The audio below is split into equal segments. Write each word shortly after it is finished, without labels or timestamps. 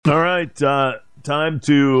All right, time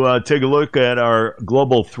to take a look at our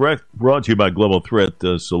global threat, brought to you by Global Threat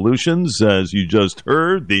Solutions. As you just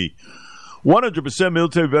heard, the 100%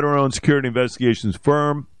 military veteran-owned security investigations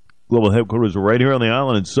firm. Global headquarters are right here on the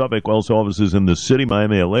island in Suffolk. Also offices in the city,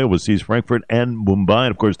 Miami, LA, overseas, Frankfurt, and Mumbai.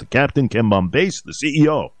 And, of course, the captain, Ken Bombase, the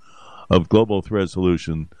CEO of Global Threat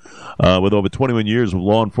Solution, with over 21 years of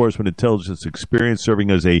law enforcement intelligence experience, serving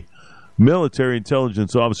as a military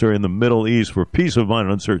intelligence officer in the Middle East. For peace of mind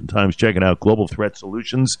in uncertain times, check it out,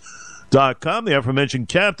 globalthreatsolutions.com. The aforementioned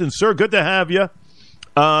captain, sir, good to have you.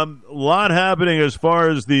 A lot happening as far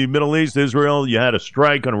as the Middle East, Israel. You had a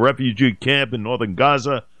strike on a refugee camp in northern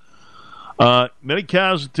Gaza. Many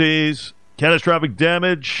casualties, catastrophic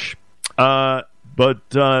damage, but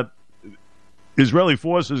Israeli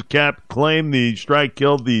forces claim the strike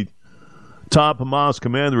killed the top Hamas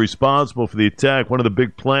commander responsible for the attack, one of the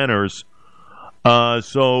big planners.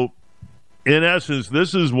 So, in essence,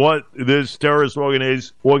 this is what this terrorist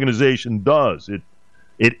organization does.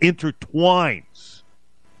 It intertwines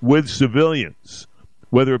with civilians,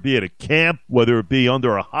 whether it be at a camp, whether it be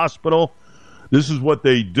under a hospital. This is what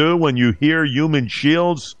they do. When you hear human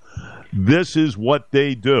shields, this is what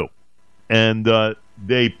they do. And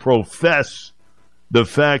they profess the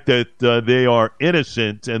fact that they are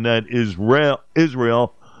innocent and that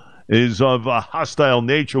Israel is of a hostile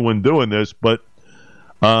nature when doing this. But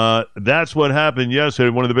that's what happened yesterday,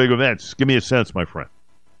 one of the big events. Give me a sense, my friend.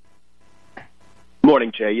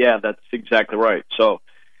 Morning, Jay. Yeah, that's exactly right. So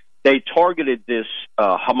they targeted this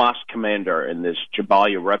Hamas commander in this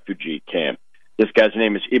Jabalia refugee camp. This guy's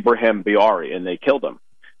name is Ibrahim Biari, and they killed him.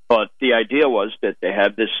 But the idea was that they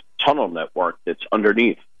had this tunnel network that's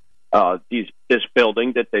underneath this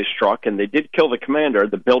building that they struck, and they did kill the commander.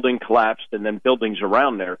 The building collapsed, and then buildings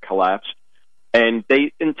around there collapsed. And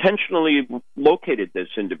they intentionally located this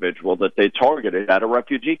individual that they targeted at a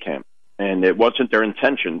refugee camp. And it wasn't their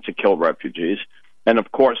intention to kill refugees. And,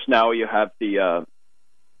 of course, now you have the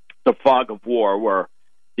fog of war where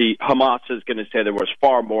the Hamas is going to say there was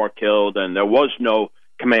far more killed and there was no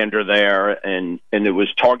commander there, and it was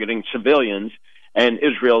targeting civilians. And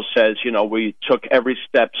Israel says, we took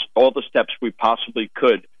all the steps we possibly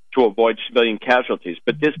could to avoid civilian casualties.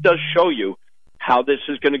 But this does show you how this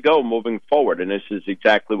is going to go moving forward. And this is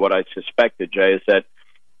exactly what I suspected, Jay, is that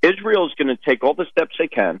Israel is going to take all the steps they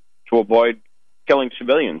can to avoid killing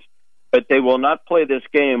civilians. But they will not play this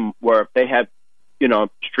game where if they have,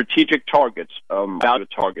 strategic targets, value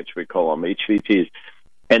targets, we call them, HVTs,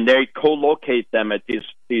 and they co-locate them at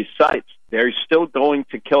these sites, they're still going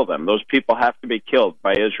to kill them. Those people have to be killed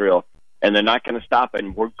by Israel, and they're not going to stop it,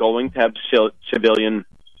 and we're going to have civilian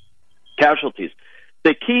casualties.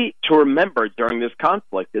 The key to remember during this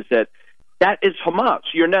conflict is that is Hamas.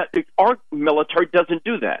 Our military doesn't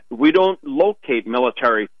do that. We don't locate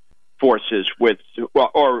military forces with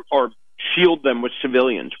or shield them with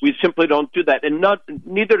civilians. We simply don't do that, and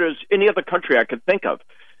neither does any other country I could think of.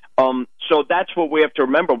 So that's what we have to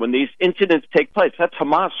remember when these incidents take place. That's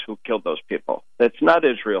Hamas who killed those people. That's not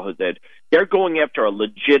Israel who did. They're going after a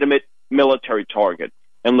legitimate military target,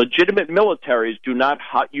 and legitimate militaries do not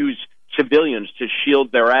use civilians to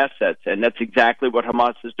shield their assets, and that's exactly what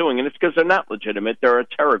Hamas is doing. And it's because they're not legitimate. They're a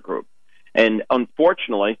terror group. And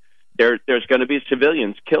unfortunately, there's going to be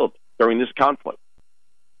civilians killed during this conflict.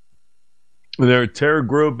 They're a terror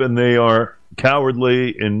group, and they are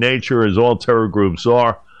cowardly in nature, as all terror groups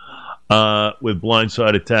are, with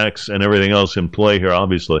blindside attacks and everything else in play here,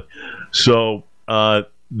 obviously. So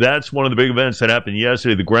that's one of the big events that happened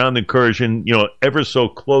yesterday, the ground incursion, ever so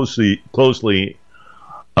closely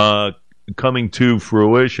coming to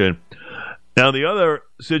fruition. Now, the other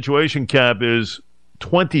situation, Cap, is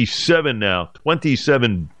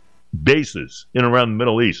 27 bases in and around the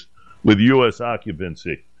Middle East with U.S.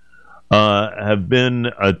 occupancy have been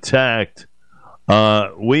attacked.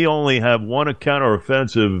 We only have one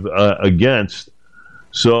counteroffensive against.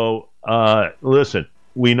 So, listen,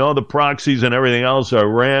 we know the proxies and everything else are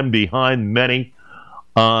ran behind many.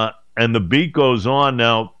 And the beat goes on.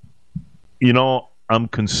 Now, I'm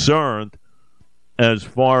concerned as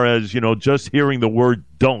far as, just hearing the word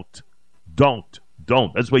don't.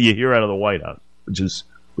 That's what you hear out of the White House,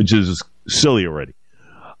 which is silly already.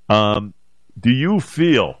 Do you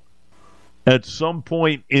feel at some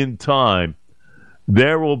point in time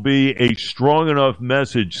there will be a strong enough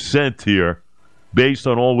message sent here based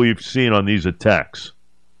on all we've seen on these attacks?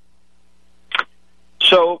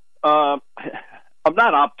 So I'm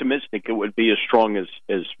not optimistic it would be as strong as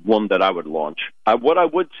one that I would launch. What I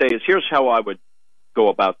would say is here's how I would go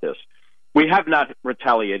about this. We have not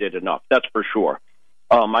retaliated enough, that's for sure.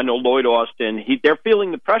 I know Lloyd Austin. They're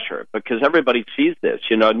feeling the pressure because everybody sees this.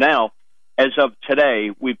 Now, as of today,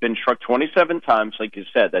 we've been struck 27 times, like you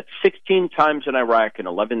said. That's 16 times in Iraq and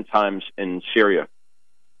 11 times in Syria.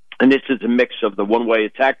 And this is a mix of the one-way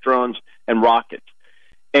attack drones and rockets.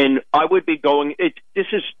 And I would be this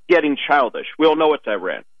is getting childish. We all know it's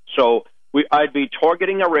Iran. So I'd be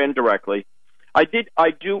targeting Iran directly. I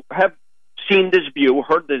do have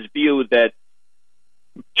heard this view that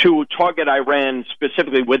to target Iran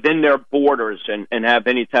specifically within their borders and have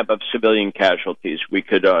any type of civilian casualties, we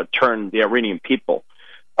could turn the Iranian people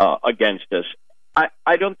against us.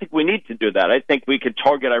 I don't think we need to do that. I think we could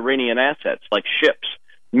target Iranian assets like ships,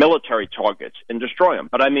 military targets, and destroy them.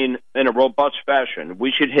 But I mean, in a robust fashion,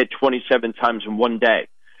 we should hit 27 times in one day.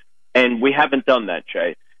 And we haven't done that,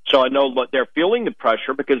 Jay. So I know they're feeling the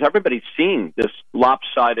pressure because everybody's seeing this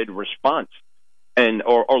lopsided response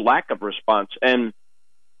or lack of response. And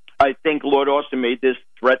I think Lord Austin made this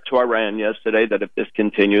threat to Iran yesterday that if this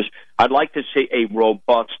continues, I'd like to see a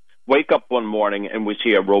robust wake up one morning and we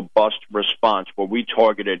see a robust response where we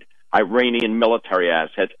targeted Iranian military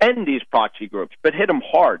assets and these proxy groups, but hit them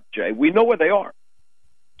hard, Jay. We know where they are.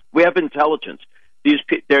 We have intelligence.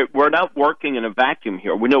 We're not working in a vacuum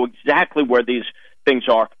here. We know exactly where these things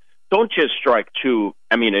are. Don't just strike two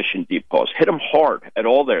ammunition depots. Hit them hard at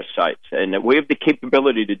all their sites. And we have the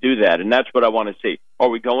capability to do that, and that's what I want to see. Are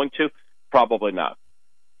we going to? Probably not.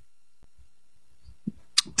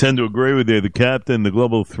 Tend to agree with you. The captain, the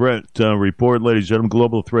Global Threat Report, ladies and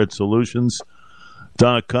gentlemen,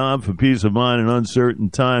 globalthreatsolutions.com for peace of mind in uncertain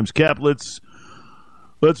times. Cap, let's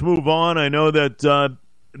move on. I know that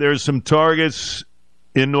there's some targets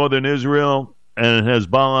in northern Israel, and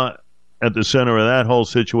Hezbollah at the center of that whole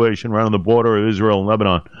situation, right on the border of Israel and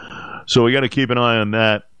Lebanon. So we got to keep an eye on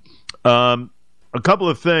that. A couple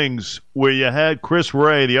of things where you had Chris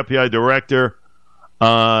Wray, the FBI director,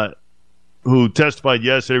 who testified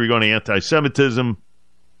yesterday regarding anti-Semitism,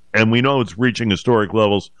 and we know it's reaching historic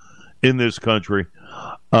levels in this country.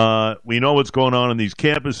 We know what's going on these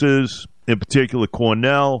campuses, in particular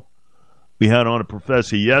Cornell. We had on a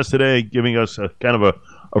professor yesterday giving us a kind of a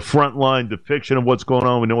frontline depiction of what's going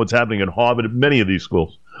on. We know what's happening at Harvard, at many of these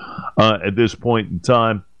schools at this point in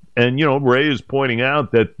time. And, Ray is pointing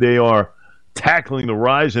out that they are tackling the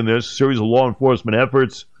rise in this series of law enforcement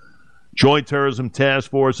efforts, joint terrorism task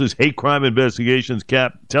forces, hate crime investigations,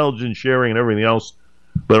 intelligence sharing, and everything else.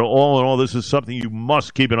 But all in all, this is something you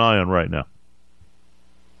must keep an eye on right now.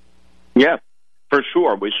 Yeah, for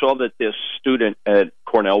sure. We saw that this student at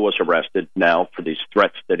Cornell was arrested now for these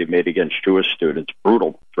threats that he made against Jewish students,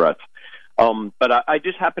 brutal threats. But I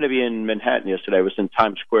just happened to be in Manhattan yesterday. I was in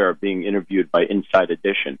Times Square being interviewed by Inside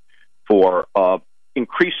Edition for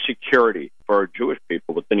increased security for Jewish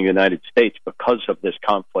people within the United States because of this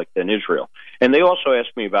conflict in Israel. And they also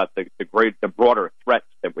asked me about the broader threats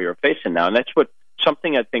that we are facing now. And that's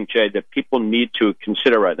something I think, Jay, that people need to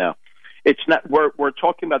consider right now. It's not we're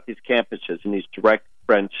talking about these campuses and these direct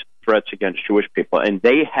threats against Jewish people, and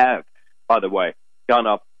they have, by the way, gone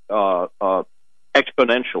up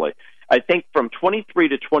exponentially. I think from 23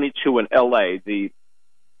 to 22 in L.A., the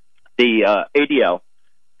ADL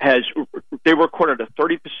they recorded a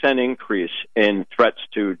 30% increase in threats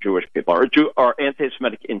to Jewish people, or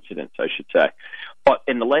anti-Semitic incidents, I should say. But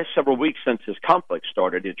in the last several weeks since this conflict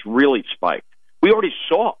started, it's really spiked. We already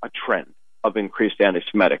saw a trend of increased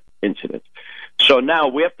anti-Semitic incidents. So now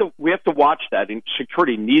we have to watch that, and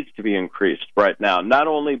security needs to be increased right now, not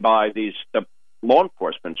only by the law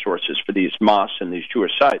enforcement sources for these mosques and these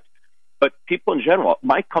Jewish sites, but people in general.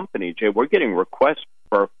 My company, Jay, we're getting requests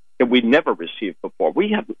that we never received before. We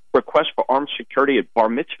have requests for armed security at bar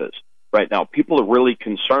mitzvahs right now. People are really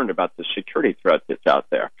concerned about the security threat that's out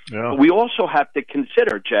there. Yeah. But we also have to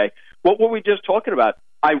consider, Jay, what were we just talking about?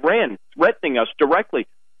 Iran threatening us directly.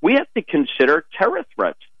 We have to consider terror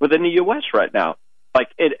threats within the U.S. right now, like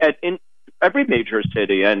in every major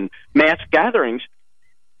city and mass gatherings.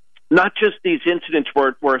 Not just these incidents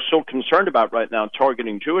we're so concerned about right now,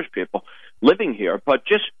 targeting Jewish people living here, but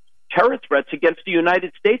just terror threats against the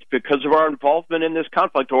United States because of our involvement in this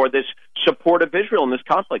conflict or this support of Israel in this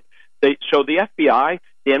conflict. So the FBI,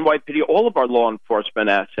 the NYPD, all of our law enforcement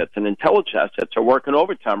assets and intelligence assets are working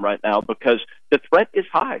overtime right now because the threat is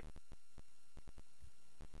high.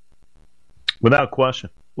 Without question.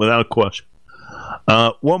 One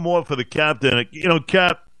more for the captain.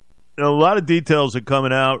 Cap, a lot of details are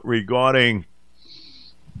coming out regarding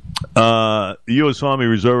the U.S. Army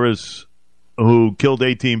reservists who killed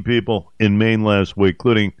 18 people in Maine last week,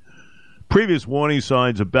 including previous warning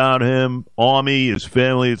signs about him, Army, his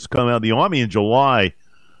family. It's come out. The Army in July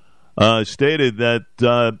stated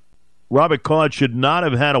that Robert Card should not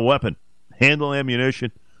have had a weapon, handle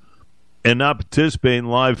ammunition, and not participate in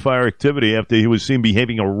live fire activity after he was seen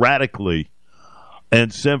behaving erratically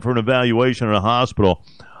and sent for an evaluation in a hospital.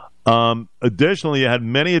 Additionally, you had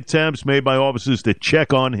many attempts made by officers to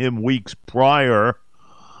check on him weeks prior,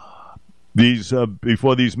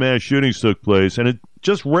 before these mass shootings took place, and it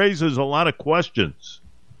just raises a lot of questions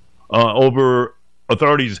over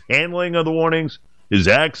authorities' handling of the warnings, his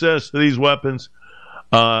access to these weapons.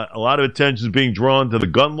 A lot of attention is being drawn to the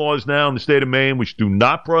gun laws now in the state of Maine, which do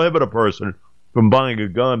not prohibit a person from buying a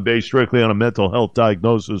gun based strictly on a mental health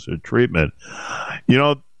diagnosis or treatment. You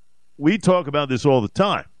know, we talk about this all the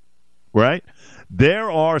time, right? There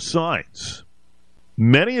are signs,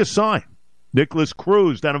 many a sign. Nicholas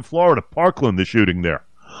Cruz down in Florida, Parkland, the shooting there.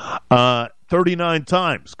 39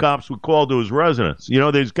 times cops were called to his residence. You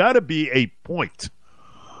know, there's got to be a point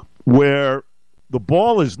where the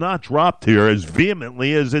ball is not dropped here as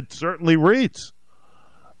vehemently as it certainly reads.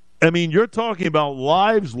 I mean, you're talking about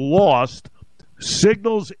lives lost,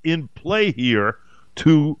 signals in play here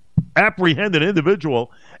to apprehend an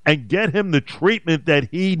individual and get him the treatment that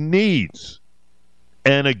he needs.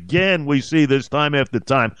 And again, we see this time after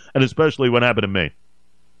time, and especially what happened in Maine.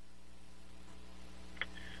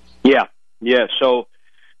 Yeah. So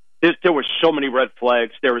there were so many red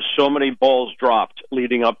flags. There were so many balls dropped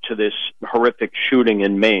leading up to this horrific shooting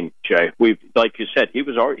in Maine, Jay. Like you said, he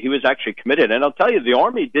was actually committed. And I'll tell you, the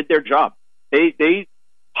Army did their job. They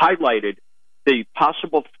highlighted the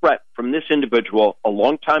possible threat from this individual a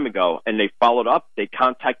long time ago, and they followed up. They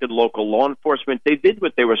contacted local law enforcement. They did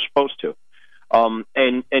what they were supposed to.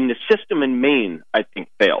 And the system in Maine, I think,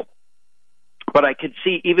 failed. But I could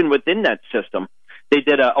see even within that system, they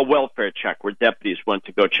did a welfare check where deputies went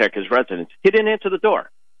to go check his residence. He didn't answer the door,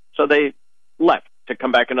 so they left to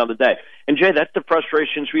come back another day. And, Jay, that's the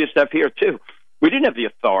frustrations we used to have here, too. We didn't have the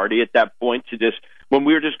authority at that point to just, when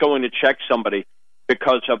we were just going to check somebody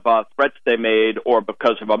because of threats they made or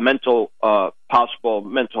because of a possible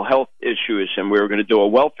mental health issues, and we were going to do a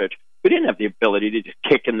welfare check, we didn't have the ability to just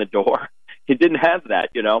kick in the door. He didn't have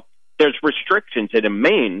that, you know. There's restrictions, and in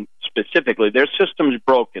Maine specifically, their system's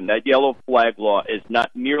broken. That yellow flag law is not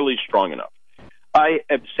nearly strong enough. I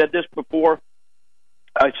have said this before.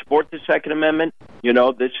 I support the Second Amendment. You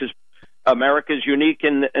know, this is America's unique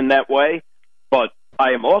in that way. But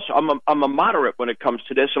I am also I'm a moderate when it comes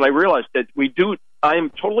to this, and I realize that I am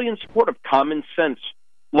totally in support of common sense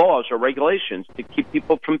laws or regulations to keep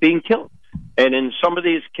people from being killed. And in some of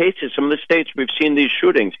these cases, some of the states we've seen these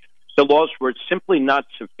shootings, the laws were simply not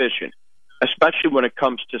sufficient, especially when it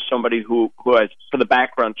comes to somebody who has, for the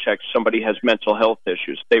background checks, somebody has mental health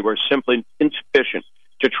issues. They were simply insufficient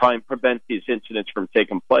to try and prevent these incidents from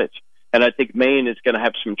taking place. And I think Maine is going to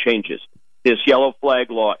have some changes. This yellow flag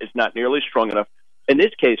law is not nearly strong enough. In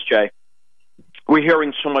this case, Jay, we're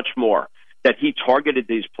hearing so much more that he targeted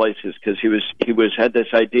these places because he had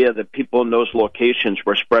this idea that people in those locations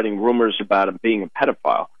were spreading rumors about him being a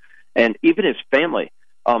pedophile. And even his family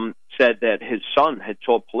said that his son had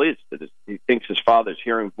told police that he thinks his father's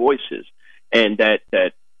hearing voices, and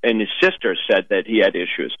and his sister said that he had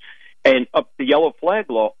issues. And the yellow flag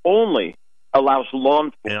law only allows law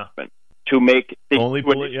enforcement to make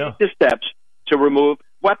the steps to remove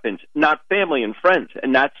weapons, not family and friends,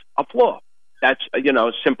 and that's a flaw. That's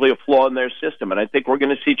simply a flaw in their system, and I think we're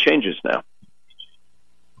going to see changes now.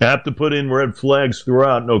 Have to put in red flags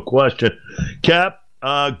throughout, no question. Cap,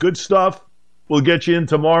 good stuff. We'll get you in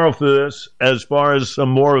tomorrow for this. As far as some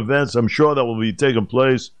more events, I'm sure that will be taking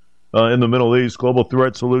place in the Middle East. Global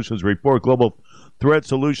Threat Solutions Report,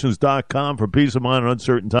 globalthreatsolutions.com for peace of mind in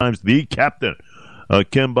uncertain times. The Captain,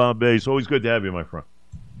 Ken Bombase. Always good to have you, my friend.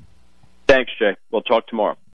 Thanks, Jay. We'll talk tomorrow.